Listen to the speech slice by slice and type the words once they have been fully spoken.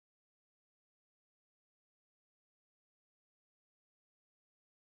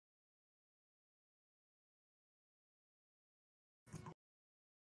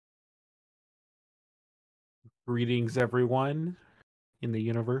Greetings, everyone in the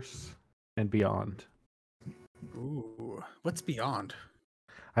universe and beyond. Ooh, what's beyond?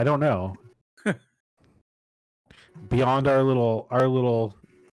 I don't know. Beyond our little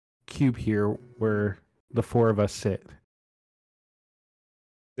cube here, where the four of us sit.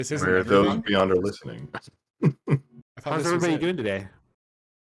 This isn't Where are everything? those beyond are listening? I thought How's this was everybody it. doing today?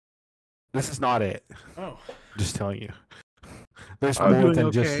 This is not it. Oh, Just telling you. There's I'm more doing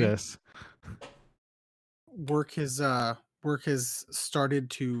than just okay. this. Work has started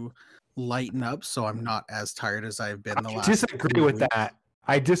to lighten up, so I'm not as tired as I've been the I last. disagree few with weeks. that.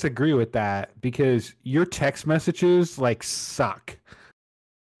 I disagree with that because your text messages suck.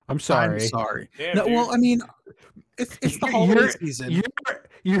 I'm sorry. I'm sorry. damn, No, dude. well, I mean, it's the You're- holiday you're- season.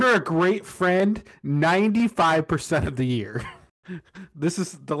 You're a great friend 95% of the year. This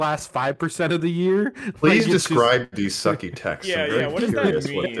is the last 5% of the year. Please Like, it's describe these sucky texts. Yeah, I'm very yeah, what does that curious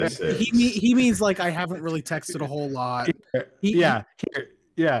mean? What this is. He means like I haven't really texted a whole lot. He- yeah,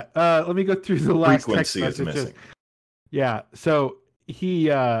 yeah. Let me go through the last text Frequency is messages. missing. Yeah, so he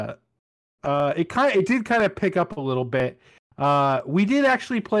it did kind of pick up a little bit. We did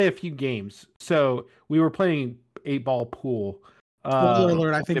actually play a few games. So we were playing 8-ball pool. Spoiler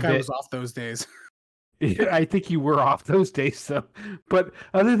alert! I think a I bit. was off those days. I think you were off those days, so. But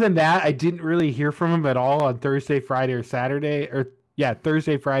other than that, I didn't really hear from him at all on Thursday, Friday, or Saturday,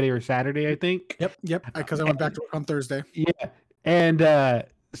 Thursday, Friday, or Saturday, I think. Yep. Because I went back to work on Thursday. Yeah, and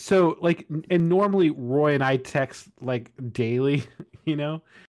so and normally Roy and I text daily, you know.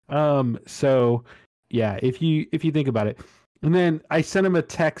 So yeah, if you think about it, and then I sent him a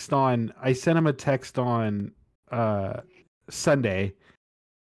text on Sunday.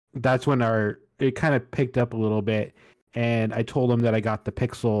 That's when it kind of picked up a little bit, and I told him that I got the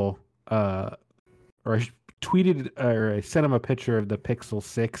Pixel, or I tweeted or I sent him a picture of the Pixel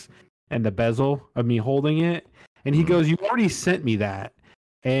 6 and the bezel of me holding it, and he goes, "You already sent me that,"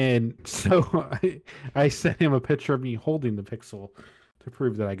 and so I sent him a picture of me holding the Pixel to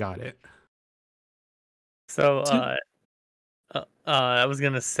prove that I got it. So, I was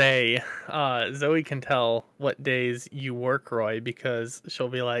gonna say, Zoe can tell what days you work, Roy, because she'll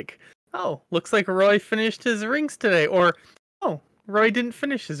be like, "Oh, looks like Roy finished his rings today," or "Oh, Roy didn't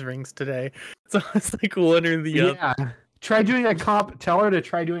finish his rings today." So it's like one or the other. Yeah, try doing a Tell her to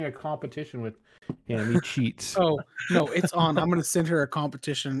try doing a competition with him. He cheats. Oh no, it's on. I'm gonna send her a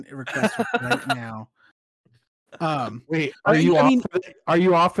competition request right now. Wait, I mean- are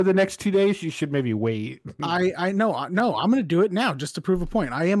you off for the next 2 days? You should maybe wait. I know. No, I'm gonna do it now just to prove a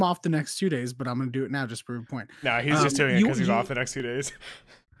point. I am off the next 2 days, but I'm gonna do it now just to prove a point. no, he's just doing it because he's off the next 2 days.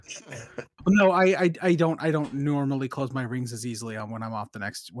 No, I don't normally close my rings as easily on when I'm off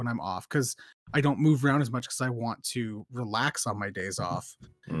because I don't move around as much because I want to relax on my days off.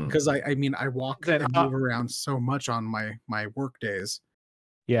 Because I mean I walk Then, and move around so much on my work days.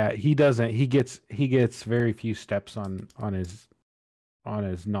 Yeah, he doesn't. He gets very few steps on his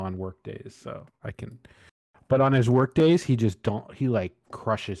non-work days. So I can, but on his work days, he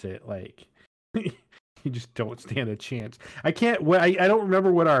crushes it. Like he just don't stand a chance. I can't. I don't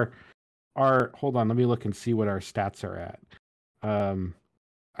remember what our hold on. Let me look and see what our stats are at.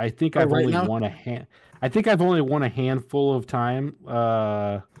 I think I've right only now? won a hand. I think I've only won a handful of time.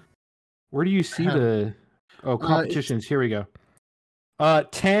 Where do you see the competitions? Here we go.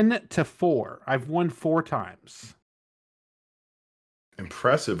 10-4. I've won 4 times.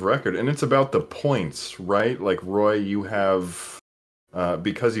 Impressive record. And it's about the points, right? Like, Roy, you have,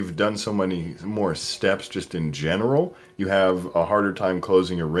 because you've done so many more steps just in general, you have a harder time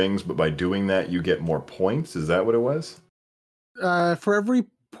closing your rings, but by doing that, you get more points. Is that what it was? For every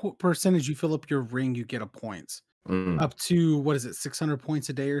percentage you fill up your ring, you get a points. Up to what is it, 600 points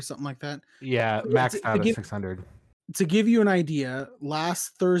a day or something like that? Yeah, maxed out at 600. To give you an idea,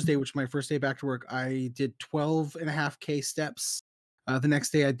 last Thursday, which is my first day back to work, I did 12.5K steps. The next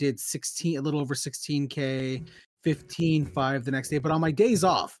day I did a little over 16K, 15.5 the next day. But on my days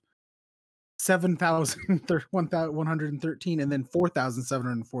off, 1,113 and then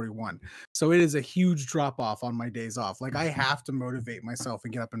 4,741. So it is a huge drop off on my days off. Like I have to motivate myself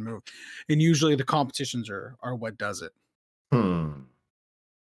and get up and move. And usually the competitions are what does it. And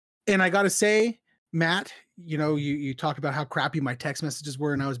I got to say, Matt, you talked about how crappy my text messages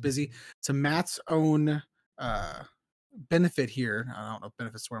were and I was busy. To Matt's own benefit here, I don't know if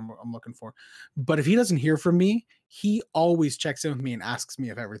benefit's where I'm looking for, but if he doesn't hear from me, he always checks in with me and asks me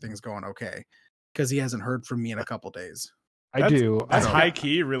if everything's going okay because he hasn't heard from me in a couple days. That's high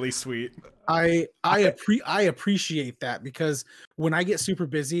key, really sweet. I appreciate that because when I get super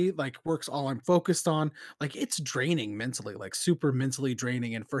busy, like work's all I'm focused on, like it's draining mentally, like super mentally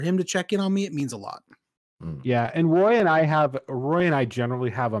draining. And for him to check in on me, it means a lot. Yeah, and Roy and I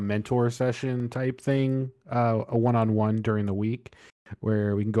generally have a mentor session type thing, a one-on-one during the week,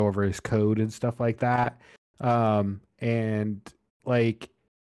 where we can go over his code and stuff like that. And like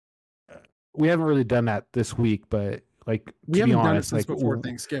we haven't really done that this week, but like We to be haven't done it honest, since like before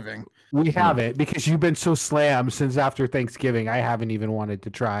Thanksgiving. we haven't because you've been so slammed since after Thanksgiving. I haven't even wanted to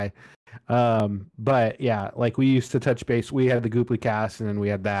try. But yeah, like we used to touch base. We had the Gooply cast and then we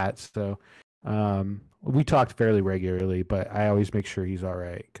had that. So we talked fairly regularly, but I always make sure he's all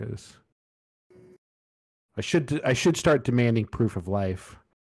right because I should start demanding proof of life.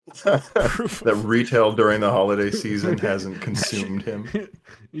 That retail during the holiday season hasn't consumed him.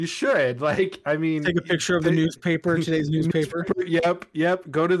 You should. Like, I mean, Take a picture of the newspaper, today's newspaper.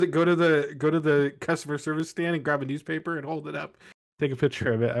 Yep. Go to the customer service stand and grab a newspaper and hold it up. Take a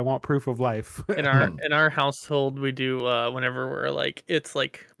picture of it. I want proof of life. In our household, we do whenever we're like, it's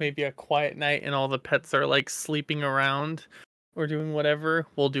like maybe a quiet night and all the pets are like sleeping around or doing whatever.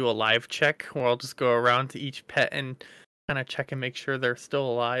 We'll do a live check where I'll just go around to each pet and kind of check and make sure they're still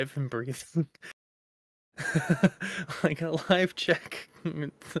alive and breathing. Like a live check.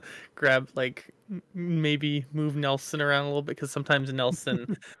 Grab like maybe move Nelson around a little bit because sometimes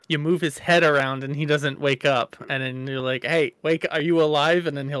Nelson, you move his head around and he doesn't wake up, and then you're like, "Hey, wake! Are you alive?"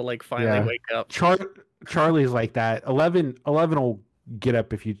 And then he'll like finally wake up. Charlie's like that. 11 will get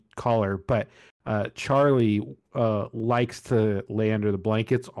up if you call her, but Charlie likes to lay under the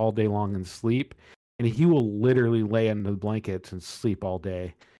blankets all day long and sleep, and he will literally lay under the blankets and sleep all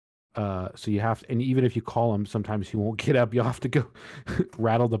day. So you have to, and even if you call him, sometimes he won't get up. You'll have to go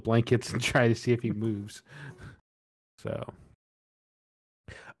rattle the blankets and try to see if he moves. So,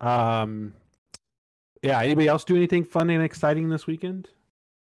 yeah. Anybody else do anything fun and exciting this weekend?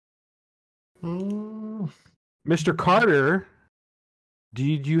 Mr. Carter,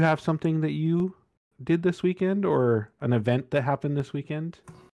 did you have something that you did this weekend or an event that happened this weekend?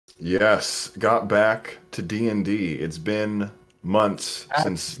 Yes, got back to D&D. It's been months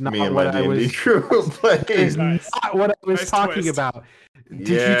since me and my D&D crew played. Is not what I was talking about.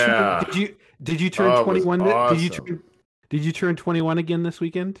 Did you turn 21? Awesome. Did you turn 21 again this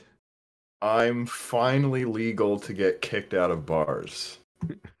weekend? I'm finally legal to get kicked out of bars.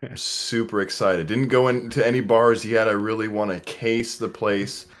 I'm super excited. Didn't go into any bars yet. I really want to case the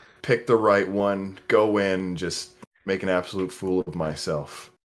place, pick the right one, go in, just make an absolute fool of myself.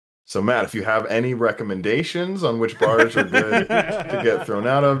 So, Matt, if you have any recommendations on which bars are good to get thrown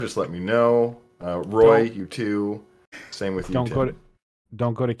out of, just let me know. Roy, you too. Same with you, Tim.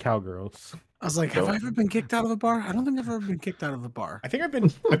 Don't go to Cowgirls. I was like, have I ever been kicked out of a bar? I don't think I've ever been kicked out of a bar. I think I've been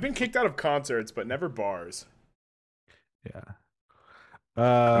kicked out of concerts, but never bars. Yeah.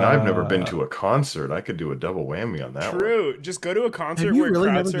 And I've never been to a concert. I could do a double whammy on that. True. Just go to a concert where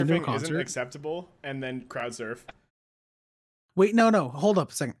crowd surfing isn't acceptable, and then crowd surf. Wait, no. Hold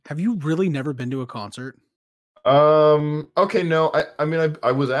up a second. Have you really never been to a concert? Okay, no. I mean,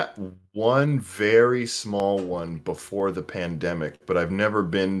 I was at one very small one before the pandemic, but I've never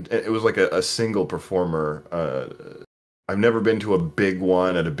been. It was like a single performer. I've never been to a big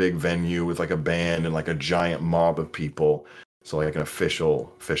one at a big venue with like a band and like a giant mob of people. So like an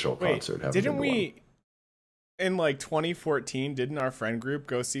official concert. Didn't we, in like 2014, didn't our friend group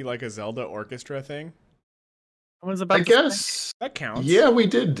go see like a Zelda orchestra thing? I guess that counts. Yeah, we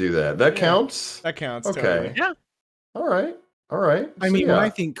did do that. That counts. That counts. Okay. Totally. Yeah. All right. I mean, when I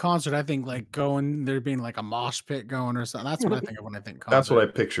think concert, I think like going there being like a mosh pit going or something. That's what I think of when I think concert. That's what I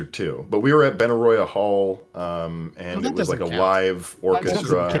pictured too. But we were at Benaroya Hall, and it was like a live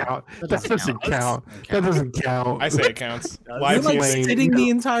orchestra. That doesn't count. That doesn't count. I say it counts. Live like sitting the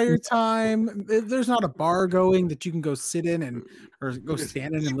entire time. There's not a bar going that you can go sit in or go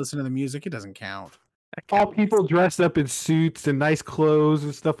stand in and listen to the music. It doesn't count. All people dressed up in suits and nice clothes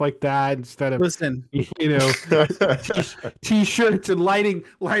and stuff like that instead of t-shirts and lighting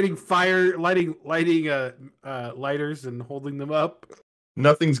lighters and holding them up.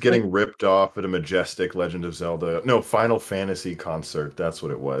 Nothing's getting ripped off at a majestic Legend of Zelda. No, Final Fantasy concert. That's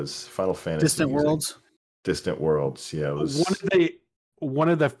what it was. Final Fantasy. Distant Worlds. Yeah, it was one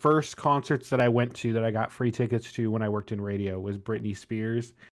of the first concerts that I went to that I got free tickets to when I worked in radio was Britney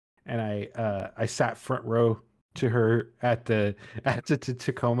Spears. And I sat front row to her at the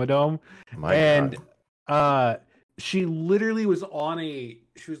Tacoma Dome, she literally was on a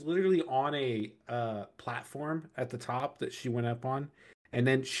platform at the top that she went up on, and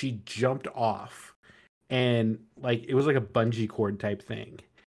then she jumped off, and like it was like a bungee cord type thing,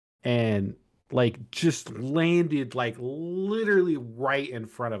 and like just landed like literally right in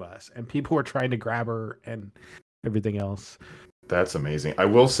front of us, and people were trying to grab her and everything else. That's amazing. I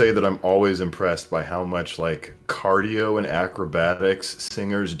will say that I'm always impressed by how much like cardio and acrobatics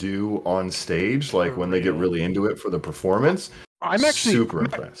singers do on stage, like For when they get real. really into it for the performance. I'm actually super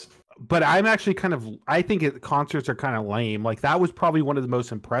impressed. But I'm actually I think concerts are kind of lame. Like that was probably one of the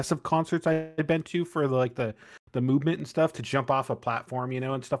most impressive concerts I've been to for the movement and stuff. To jump off a platform,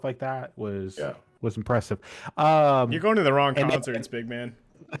 and stuff like that was impressive. You're going to the wrong and- concerts, big man.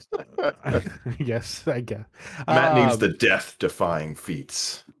 Yes, I guess. Matt needs the death-defying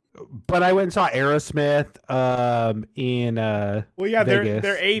feats. But I went and saw Aerosmith in Well, yeah, Vegas.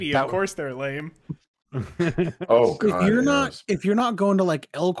 they're 80. That- Of course, they're lame. Oh god. If you're not going to like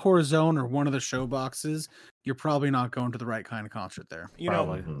El Corazon or one of the show boxes, you're probably not going to the right kind of concert there. You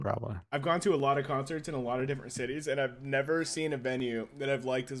probably, know, probably. I've gone to a lot of concerts in a lot of different cities, and I've never seen a venue that I've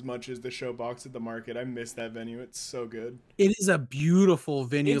liked as much as the show box at the Market. I miss that venue. It's so good. It is a beautiful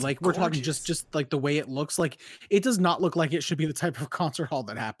venue. It's like we're talking gorgeous. just like the way it looks. Like it does not look like it should be the type of concert hall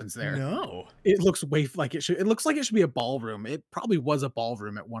that happens there. No. It looks like it should. It looks like it should be a ballroom. It probably was a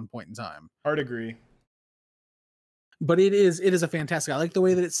ballroom at one point in time. Hard agree. But it is a fantastic. I like the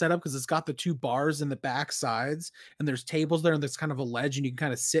way that it's set up because it's got the two bars in the back sides, and there's tables there, and there's kind of a ledge, and you can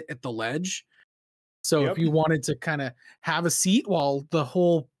kind of sit at the ledge. So Yep. if you wanted to kind of have a seat while the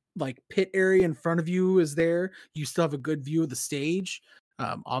whole like pit area in front of you is there, you still have a good view of the stage.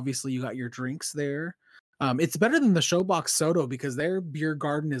 Obviously, you got your drinks there. It's better than the Showbox Soto because their beer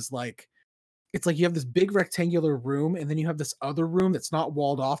garden is like, it's like you have this big rectangular room, and then you have this other room that's not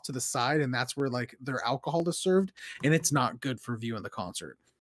walled off to the side, and that's where like their alcohol is served, and it's not good for viewing the concert.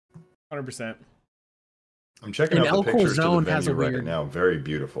 100%. I'm checking And out El the pictures to the Corazon has venue a right weird- now. Very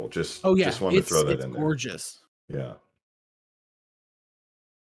beautiful. Just Oh yeah, just wanted to throw that it's in there. gorgeous. Yeah.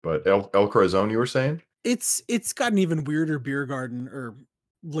 But El Corazon, you were saying? It's got an even weirder beer garden or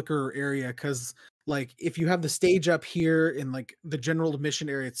liquor area because like if you have the stage up here in like the general admission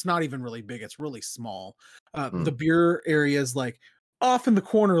area, it's not even really big, it's really small. The beer area is like off in the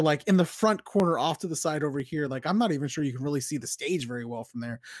corner, like in the front corner off to the side over here. Like I'm not even sure you can really see the stage very well from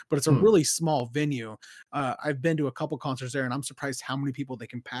there, but it's a really small venue. I've been to a couple concerts there, and I'm surprised how many people they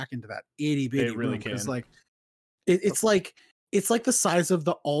can pack into that itty bitty really room, 'cause, can. like it's like the size of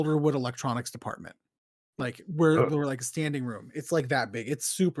the Alderwood electronics department. Like we're like a standing room. It's like that big. It's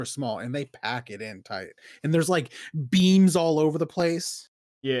super small, and they pack it in tight. And there's like beams all over the place.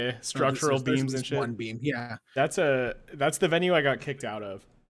 Yeah, structural There's beams at and least shit. One beam, yeah. That's the venue I got kicked out of.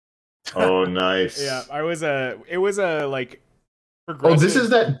 Oh, nice. Yeah, it was a like Oh, progressive. this is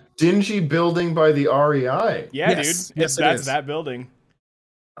that dingy building by the REI. Yeah, Yes, dude. yes, it That's is. that building.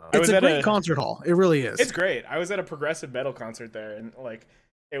 I It's was a at great concert hall. It really is. It's great. I was at a progressive metal concert there, and like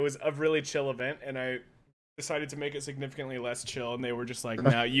it was a really chill event, and I decided to make it significantly less chill, and they were just like,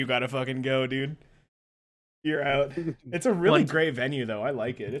 "Now you gotta fucking go, dude. You're out." It's a really great venue, though. I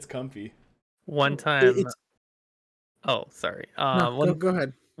like it. It's comfy. One time. It's- Oh, sorry. No, go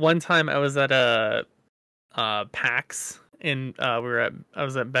ahead. One time I was at a PAX in I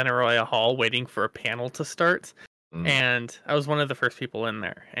was at Benaroya Hall waiting for a panel to start, and I was one of the first people in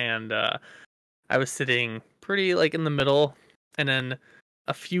there, and I was sitting pretty like in the middle, and then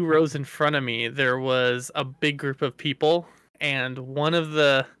a few rows in front of me there was a big group of people, and one of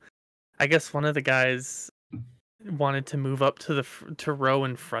the guys wanted to move up to to row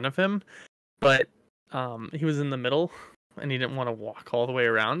in front of him, but he was in the middle and he didn't want to walk all the way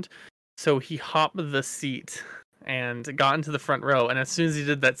around, so he hopped the seat and got into the front row, and as soon as he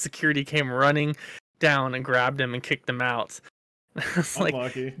did that, security came running down and grabbed him and kicked him out. It's like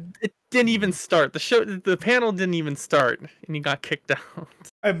Unlucky. it didn't even start. The panel didn't even start, and he got kicked out.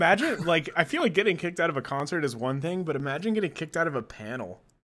 Imagine, like, I feel like getting kicked out of a concert is one thing, but imagine getting kicked out of a panel.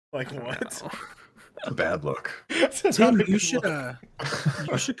 Like, what? That's a bad look. That's not Tim, a you good should look.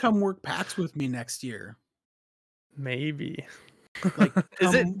 you should come work PAX with me next year. Maybe. Like,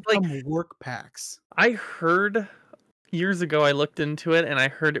 Is it, like- come work PAX? I heard years ago, I looked into it, and I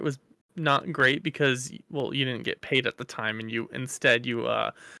heard it was not great because, well, you didn't get paid at the time, and you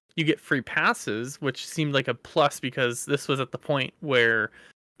get free passes, which seemed like a plus because this was at the point where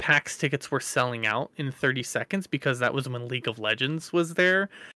PAX tickets were selling out in 30 seconds because that was when League of Legends was there.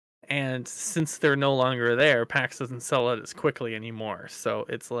 And since they're no longer there, PAX doesn't sell it as quickly anymore. So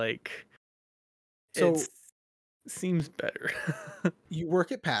it's like, So- it seems better. You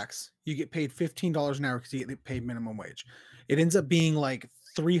work at PAX, you get paid $15 an hour because you get paid minimum wage. It ends up being like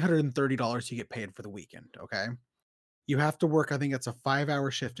 $330 you get paid for the weekend. Okay. You have to work, I think it's a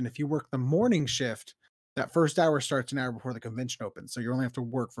 5-hour shift. And if you work the morning shift, that first hour starts an hour before the convention opens. So you only have to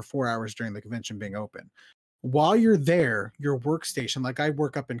work for 4 hours during the convention being open. While you're there, your workstation, like I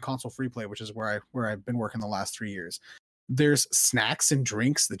work up in Console Free Play, which is where I've been working the last 3 years. There's snacks and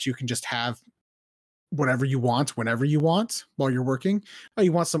drinks that you can just have whatever you want, whenever you want while you're working. Oh,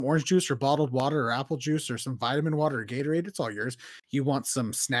 you want some orange juice or bottled water or apple juice or some vitamin water or Gatorade? It's all yours. You want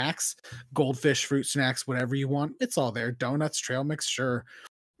some snacks, goldfish, fruit snacks, whatever you want. It's all there. Donuts, trail mix, sure.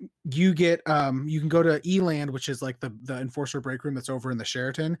 You get you can go to Eland, which is like the enforcer break room that's over in the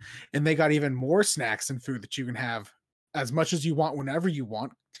Sheraton, and they got even more snacks and food that you can have as much as you want whenever you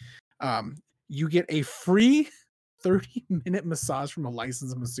want. You get a free 30-minute massage from a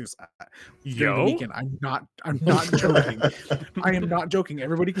licensed masseuse during the weekend. I'm not joking. I am not joking.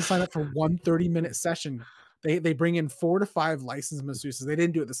 Everybody can sign up for one 30-minute session. They bring in 4 to 5 licensed masseuses. They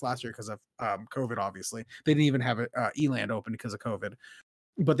didn't do it this last year because of COVID, obviously. They didn't even have Eland open because of COVID.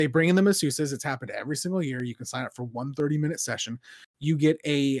 But they bring in the masseuses. It's happened every single year. You can sign up for one 30-minute session. You get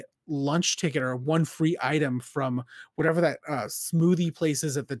a lunch ticket or one free item from whatever that smoothie place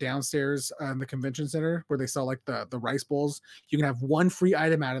is at the downstairs in the convention center where they sell like the rice bowls. You can have one free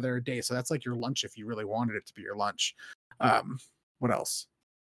item out of there a day. So that's like your lunch if you really wanted it to be your lunch. What else?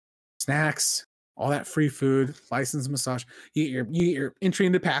 Snacks, all that free food, licensed massage. You get your entry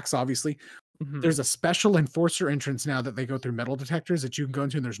into PAX, obviously. There's a special enforcer entrance now that they go through metal detectors that you can go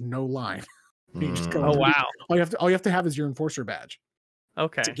into and there's no line. You just go Oh wow. all you have to have is your enforcer badge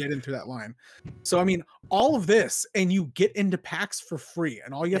Okay. to get into that line. So I mean, all of this and you get into PAX for free,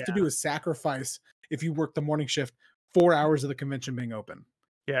 and all you have to do is sacrifice, if you work the morning shift, 4 hours of the convention being open.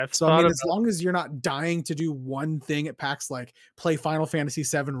 Yeah. So I mean, as long as you're not dying to do one thing at PAX, like play Final Fantasy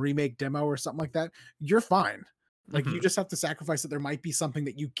VII remake demo or something like that, you're fine. Like you just have to sacrifice that there might be something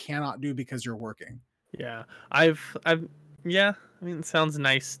that you cannot do because you're working. Yeah. Yeah, I mean, it sounds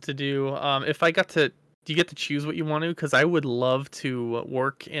nice to do. If I got to, do you get to choose what you want to? Because I would love to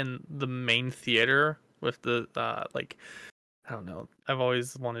work in the main theater with the like, I don't know. I've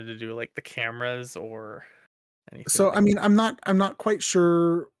always wanted to do like the cameras or anything. So I mean, I'm not quite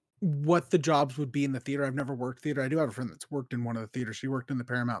sure what the jobs would be in the theater. I've never worked theater. I do have a friend that's worked in one of the theaters. She worked in the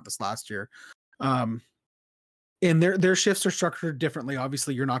Paramount this last year. And their shifts are structured differently.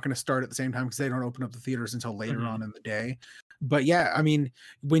 Obviously, you're not going to start at the same time because they don't open up the theaters until later on in the day. But yeah, I mean,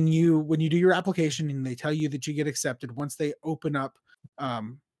 when you do your application and they tell you that you get accepted, once they open up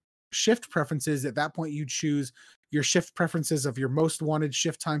shift preferences, at that point you choose your shift preferences of your most wanted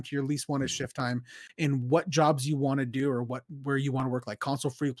shift time to your least wanted shift time, and what jobs you want to do or where you want to work, like console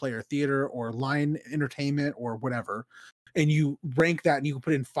free play or theater or line entertainment or whatever. And you rank that and you can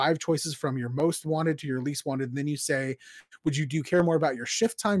put in 5 choices from your most wanted to your least wanted. And then you say, do you care more about your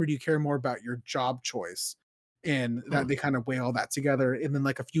shift time or do you care more about your job choice? And that they kind of weigh all that together. And then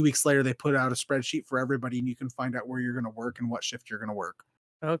like a few weeks later, they put out a spreadsheet for everybody and you can find out where you're going to work and what shift you're going to work.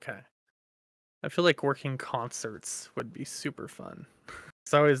 Okay. I feel like working concerts would be super fun.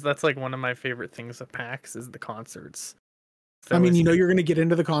 So that's like one of my favorite things at PAX is the concerts. I mean, you're going to get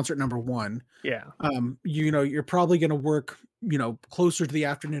into the concert number 1. Yeah. You're probably going to work, closer to the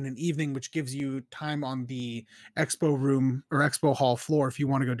afternoon and evening, which gives you time on the expo room or expo hall floor if you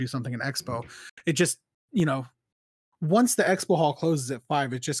want to go do something in expo. It just, once the expo hall closes at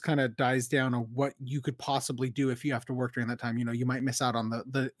 5, it just kind of dies down on what you could possibly do if you have to work during that time. You might miss out on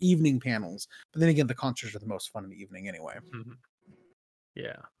the evening panels, but then again, the concerts are the most fun in the evening anyway.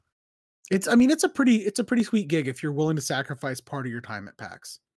 Yeah. It's a pretty sweet gig if you're willing to sacrifice part of your time at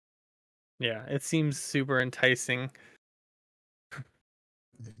PAX. Yeah, it seems super enticing.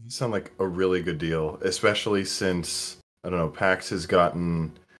 You sound like a really good deal, especially since, I don't know, PAX has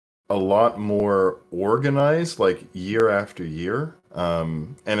gotten a lot more organized, like year after year.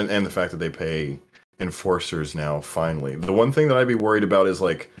 And the fact that they pay enforcers now, finally. The one thing that I'd be worried about is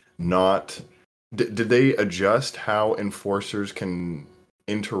like did they adjust how enforcers can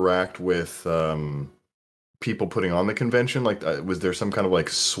interact with people putting on the convention? Like was there some kind of like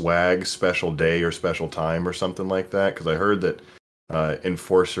swag special day or special time or something like that? Because I heard that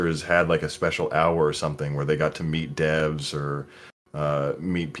enforcers had like a special hour or something where they got to meet devs or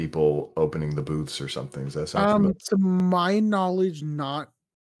meet people opening the booths or something. Does that sound familiar? To my knowledge, not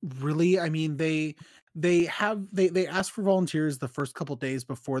really. I mean, they ask for volunteers the first couple days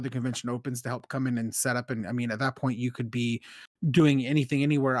before the convention opens to help come in and set up. And I mean, at that point, you could be doing anything,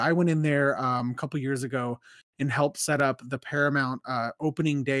 anywhere. I went in there a couple years ago and helped set up the Paramount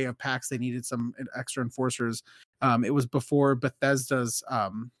opening day of PAX. They needed some extra enforcers. It was before Bethesda's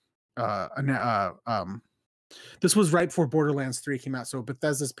this was right before Borderlands 3 came out. So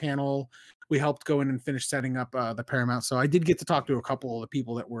Bethesda's panel, we helped go in and finish setting up the Paramount. So I did get to talk to a couple of the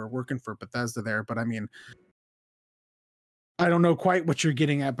people that were working for Bethesda there. But I mean, I don't know quite what you're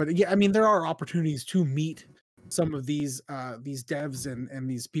getting at. But yeah, I mean, there are opportunities to meet some of these devs and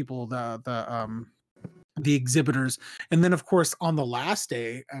these people, the the exhibitors. And then of course on the last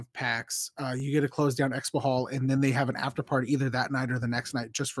day of PAX, you get to close down Expo Hall, and then they have an after party either that night or the next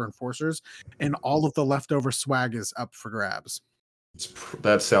night just for enforcers, and all of the leftover swag is up for grabs.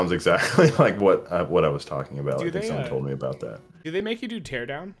 That sounds exactly like what I was talking about. Do I think they, someone told me about that. Do they make you do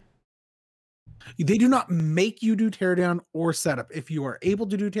teardown? They do not make you do teardown or setup. If you are able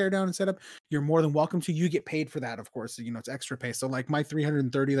to do teardown and setup, you're more than welcome to. You get paid for that, of course. You know, it's extra pay. So like my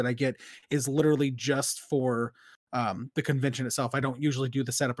 330 that I get is literally just for the convention itself. I don't usually do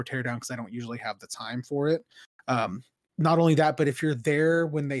the setup or teardown because I don't usually have the time for it. Not only that, but if you're there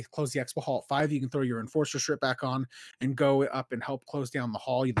when they close the expo hall at 5, you can throw your enforcer strip back on and go up and help close down the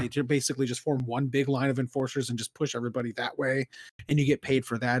hall. They basically just form one big line of enforcers and just push everybody that way, and you get paid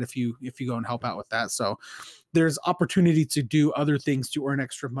for that if you go and help out with that. So there's opportunity to do other things to earn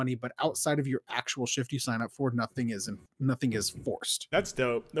extra money, but outside of your actual shift you sign up for, nothing is forced. That's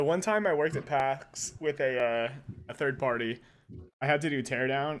dope. The one time I worked at PAX with a third party, I had to do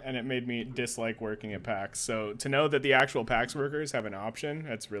teardown, and it made me dislike working at PAX. So to know that the actual PAX workers have an option,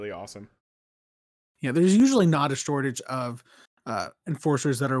 that's really awesome. Yeah, there's usually not a shortage of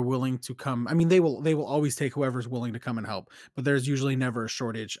enforcers that are willing to come. I mean, they will always take whoever's willing to come and help, but there's usually never a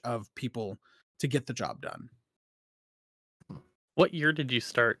shortage of people to get the job done. What year did you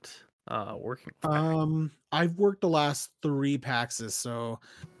start working? I've worked the last 3 PAXs, so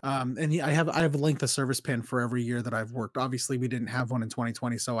and I have a length of service pin for every year that I've worked. Obviously, we didn't have one in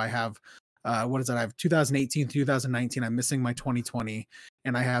 2020, so I have what is it? I have 2018, 2019. I'm missing my 2020,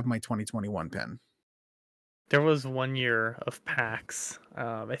 and I have my 2021 pin. There was 1 year of PAX.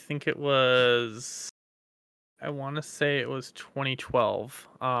 I think it was. I want to say it was 2012.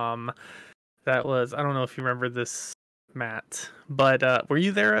 That was. I don't know if you remember this, Matt, but were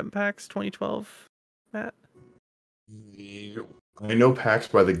you there at PAX 2012, Matt? I know PAX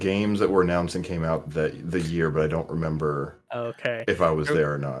by the games that were announced and came out the year, but I don't remember Okay. if I was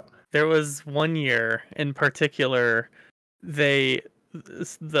there or not. There was 1 year in particular, the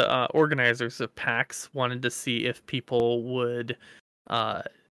organizers of PAX wanted to see if people would,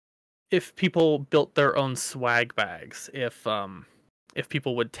 if people built their own swag bags, if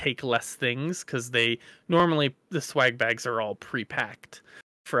people would take less things, because they normally the swag bags are all pre-packed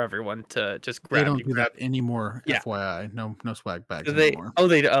for everyone to just grab. They don't do that anymore. Yeah. FYI, no swag bags anymore.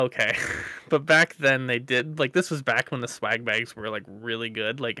 anymore. Okay. But back then they did. Like, this was back when the swag bags were like really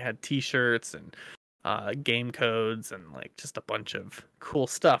good. Like, had t-shirts and game codes and like just a bunch of cool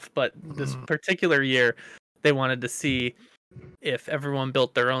stuff. But this particular year, they wanted to see if everyone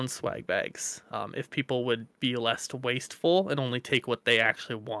built their own swag bags, if people would be less wasteful and only take what they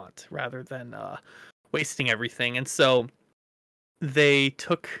actually want rather than wasting everything. And so they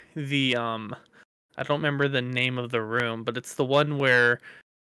took the I don't remember the name of the room, but it's the one where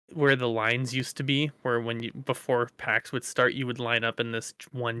the lines used to be, where before PAX would start, you would line up in this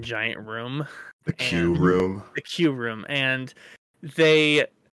one giant room, the queue room, and they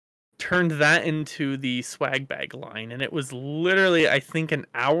turned that into the swag bag line, and it was literally, I think, an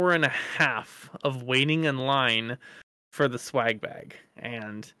hour and a half of waiting in line for the swag bag,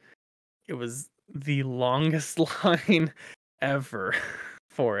 and it was the longest line ever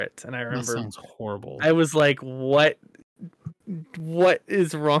for it. And I remember, that sounds horrible. I was like, what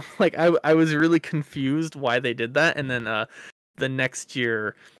is wrong? Like, I was really confused why they did that. And then the next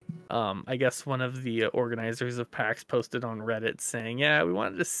year, I guess one of the organizers of PAX posted on Reddit saying, yeah, we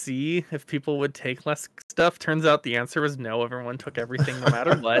wanted to see if people would take less stuff. Turns out the answer was no. Everyone took everything no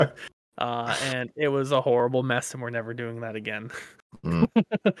matter what. And it was a horrible mess, and we're never doing that again.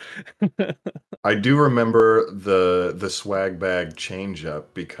 I do remember the swag bag change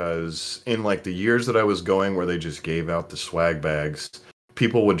up, because in like the years that I was going where they just gave out the swag bags,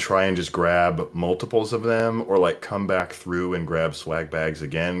 people would try and just grab multiples of them, or like come back through and grab swag bags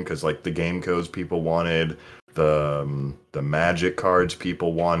again, because like the game codes people wanted, the magic cards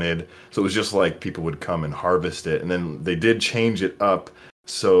people wanted, so it was just like people would come and harvest it. And then they did change it up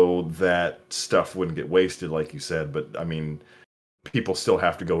so that stuff wouldn't get wasted, like you said. But I mean, people still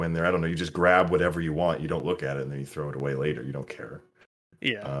have to go in there. I don't know, you just grab whatever you want, you don't look at it, and then you throw it away later, you don't care.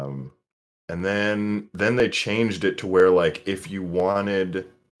 Yeah. And then they changed it to where, like, if you wanted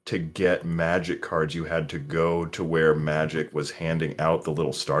to get magic cards, you had to go to where Magic was handing out the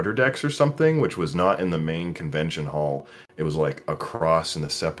little starter decks or something, which was not in the main convention hall. It was like across in a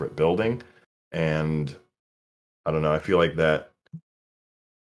separate building. And I don't know, I feel like that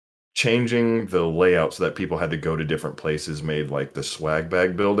changing the layout so that people had to go to different places made like the swag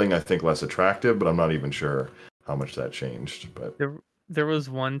bag building, I think, less attractive, but I'm not even sure how much that changed. But there was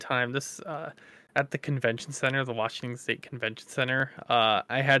one time, this at the convention center, the Washington State Convention Center,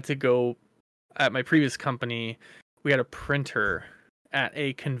 I had to go at my previous company, we had a printer at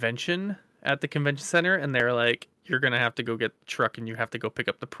a convention at the convention center, and they're like, "You're gonna have to go get the truck, and you have to go pick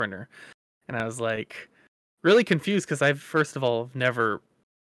up the printer." And I was like, really confused because I've first of all never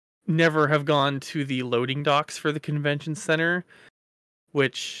have gone to the loading docks for the convention center,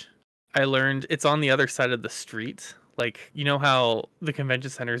 which I learned it's on the other side of the street. Like, you know how the convention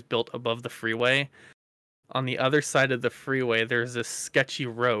center is built above the freeway? On the other side of the freeway, there's this sketchy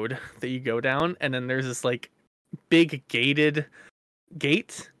road that you go down, and then there's this like big gated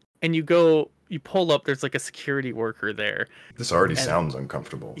gate, and you pull up, there's like a security worker there. This already And- sounds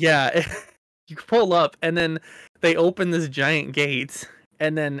uncomfortable. Yeah, you pull up, and then they open this giant gate,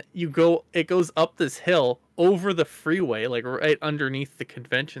 and then it goes up this hill over the freeway, like right underneath the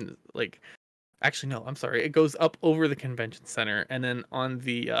convention. Like, actually, no, I'm sorry. It goes up over the convention center, and then on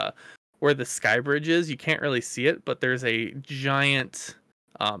the where the sky bridge is, you can't really see it, but there's a giant.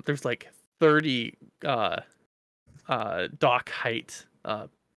 There's like 30 dock height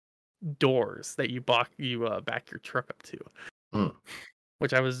doors that you back your truck up to.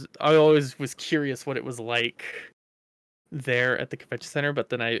 Which I always was curious what it was like there at the convention center, but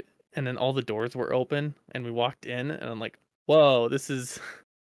then then all the doors were open and we walked in, and I'm like, whoa, this is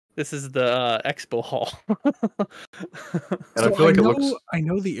the expo hall. And I feel like it looks. I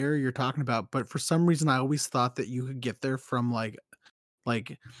know the area you're talking about, but for some reason I always thought that you could get there from like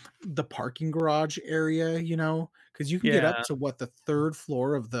the parking garage area, you know, because you can get Yeah. up to the third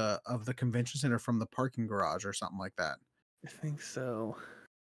floor of the convention center from the parking garage or something like that. I think so.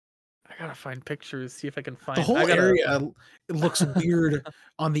 I gotta find pictures, see if I can find The whole I gotta, area, it looks weird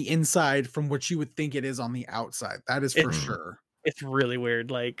on the inside from what you would think it is on the outside. That is for It's- sure. It's really weird.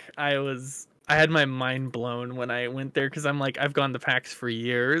 Like, I had my mind blown when I went there, because I'm like, I've gone to PAX for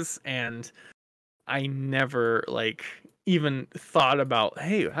years, and I never like even thought about,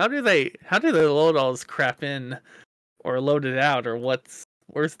 hey, how do they load all this crap in or load it out, or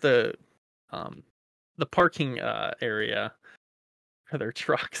where's the parking area for their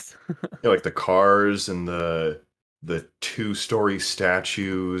trucks. Yeah, like the cars and the 2-story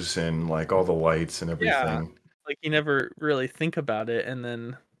statues and like all the lights and everything. Like, you never really think about it, and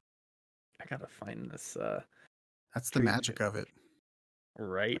then I gotta find this That's the magic of it.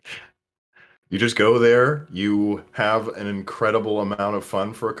 right. You just go there, you have an incredible amount of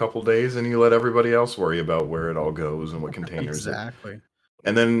fun for a couple days, and you let everybody else worry about where it all goes and what containers. Exactly.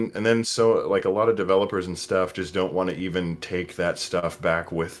 And then so like a lot of developers and stuff just don't want to even take that stuff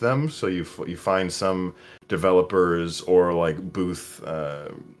back with them. So you find some developers or like booth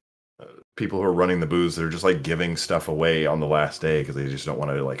people who are running the booths that are just like giving stuff away on the last day because they just don't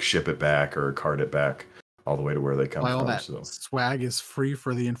want to like ship it back or cart it back all the way to where they come All from. that So swag is free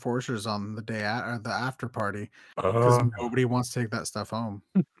for the enforcers on the day or the after party because nobody wants to take that stuff home.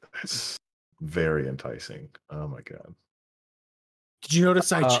 it's very enticing. Oh my god. Did you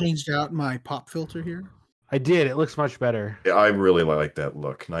notice I changed out my pop filter here? I did. It looks much better. Yeah, I really like that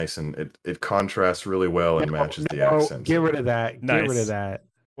look. Nice, and it contrasts really well and matches the accents. Get rid of that. Get rid Nice. of that.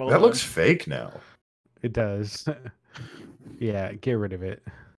 Well That done. looks fake now. It does. Yeah, get rid of it.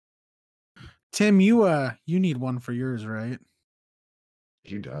 Tim, you need one for yours, right?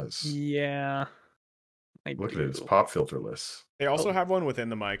 He does. Yeah. I Look at do. it. It's pop filterless. They also Oh. have one within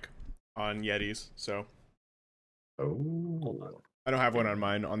the mic on Yetis, so Hold on. Oh. I don't have one on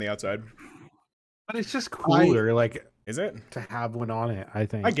mine on the outside. But it's just cooler, like Is it? to have one on it. I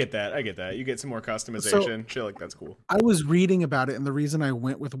think. I get that. You get some more customization. Shit, like that's cool. I was reading about it, and the reason I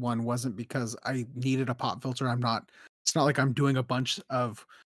went with one wasn't because I needed a pop filter. It's not like I'm doing a bunch of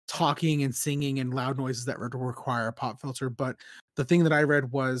talking and singing and loud noises that would require a pop filter. But the thing that I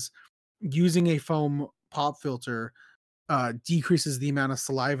read was using a foam pop filter decreases the amount of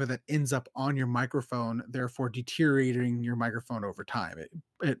saliva that ends up on your microphone, therefore deteriorating your microphone over time.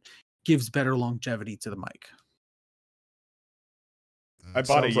 It gives better longevity to the mic. I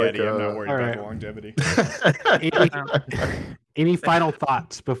bought a Sounds like, Yeti. I'm not worried about alright. the longevity. Any final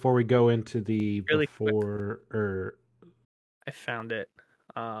thoughts before we go into the Really quick. before or I found it.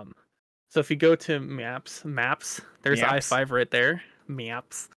 So if you go to maps, there's Maps. I-5 right there.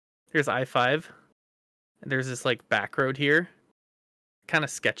 Maps. Here's I-5. And there's this like back road here. Kind of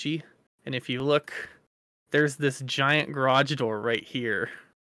sketchy. And if you look, there's this giant garage door right here.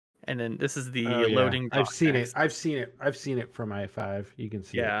 And then this is the Oh, yeah. loading dock. I've seen next. it. I've seen it from I-5. You can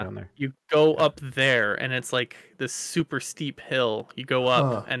see Yeah. it down there. You go up there, and it's like this super steep hill. You go up,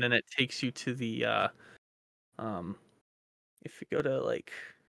 Huh. and then it takes you to the if you go to like,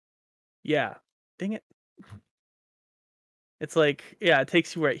 yeah, dang it. It's like, yeah, it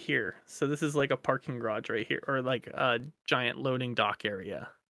takes you right here. So this is like a parking garage right here, or like a giant loading dock area.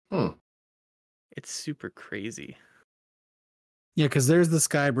 Hmm. It's super crazy. Yeah, because there's the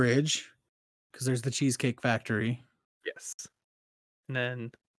Sky Bridge, because there's the Cheesecake Factory. Yes. And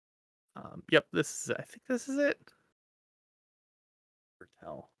then, yep, I think this is it.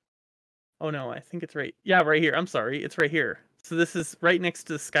 Tell. Oh no, I think it's right. Yeah, right here. I'm sorry, it's right here. So this is right next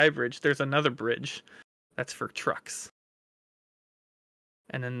to the Sky Bridge. There's another bridge that's for trucks.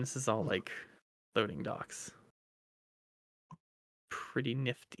 And then this is all like loading docks. Pretty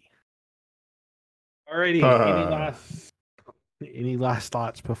nifty. Alrighty. Any last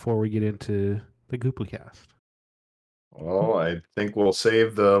thoughts before we get into the Gooplecast? Well, I think we'll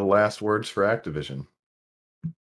save the last words for Activision.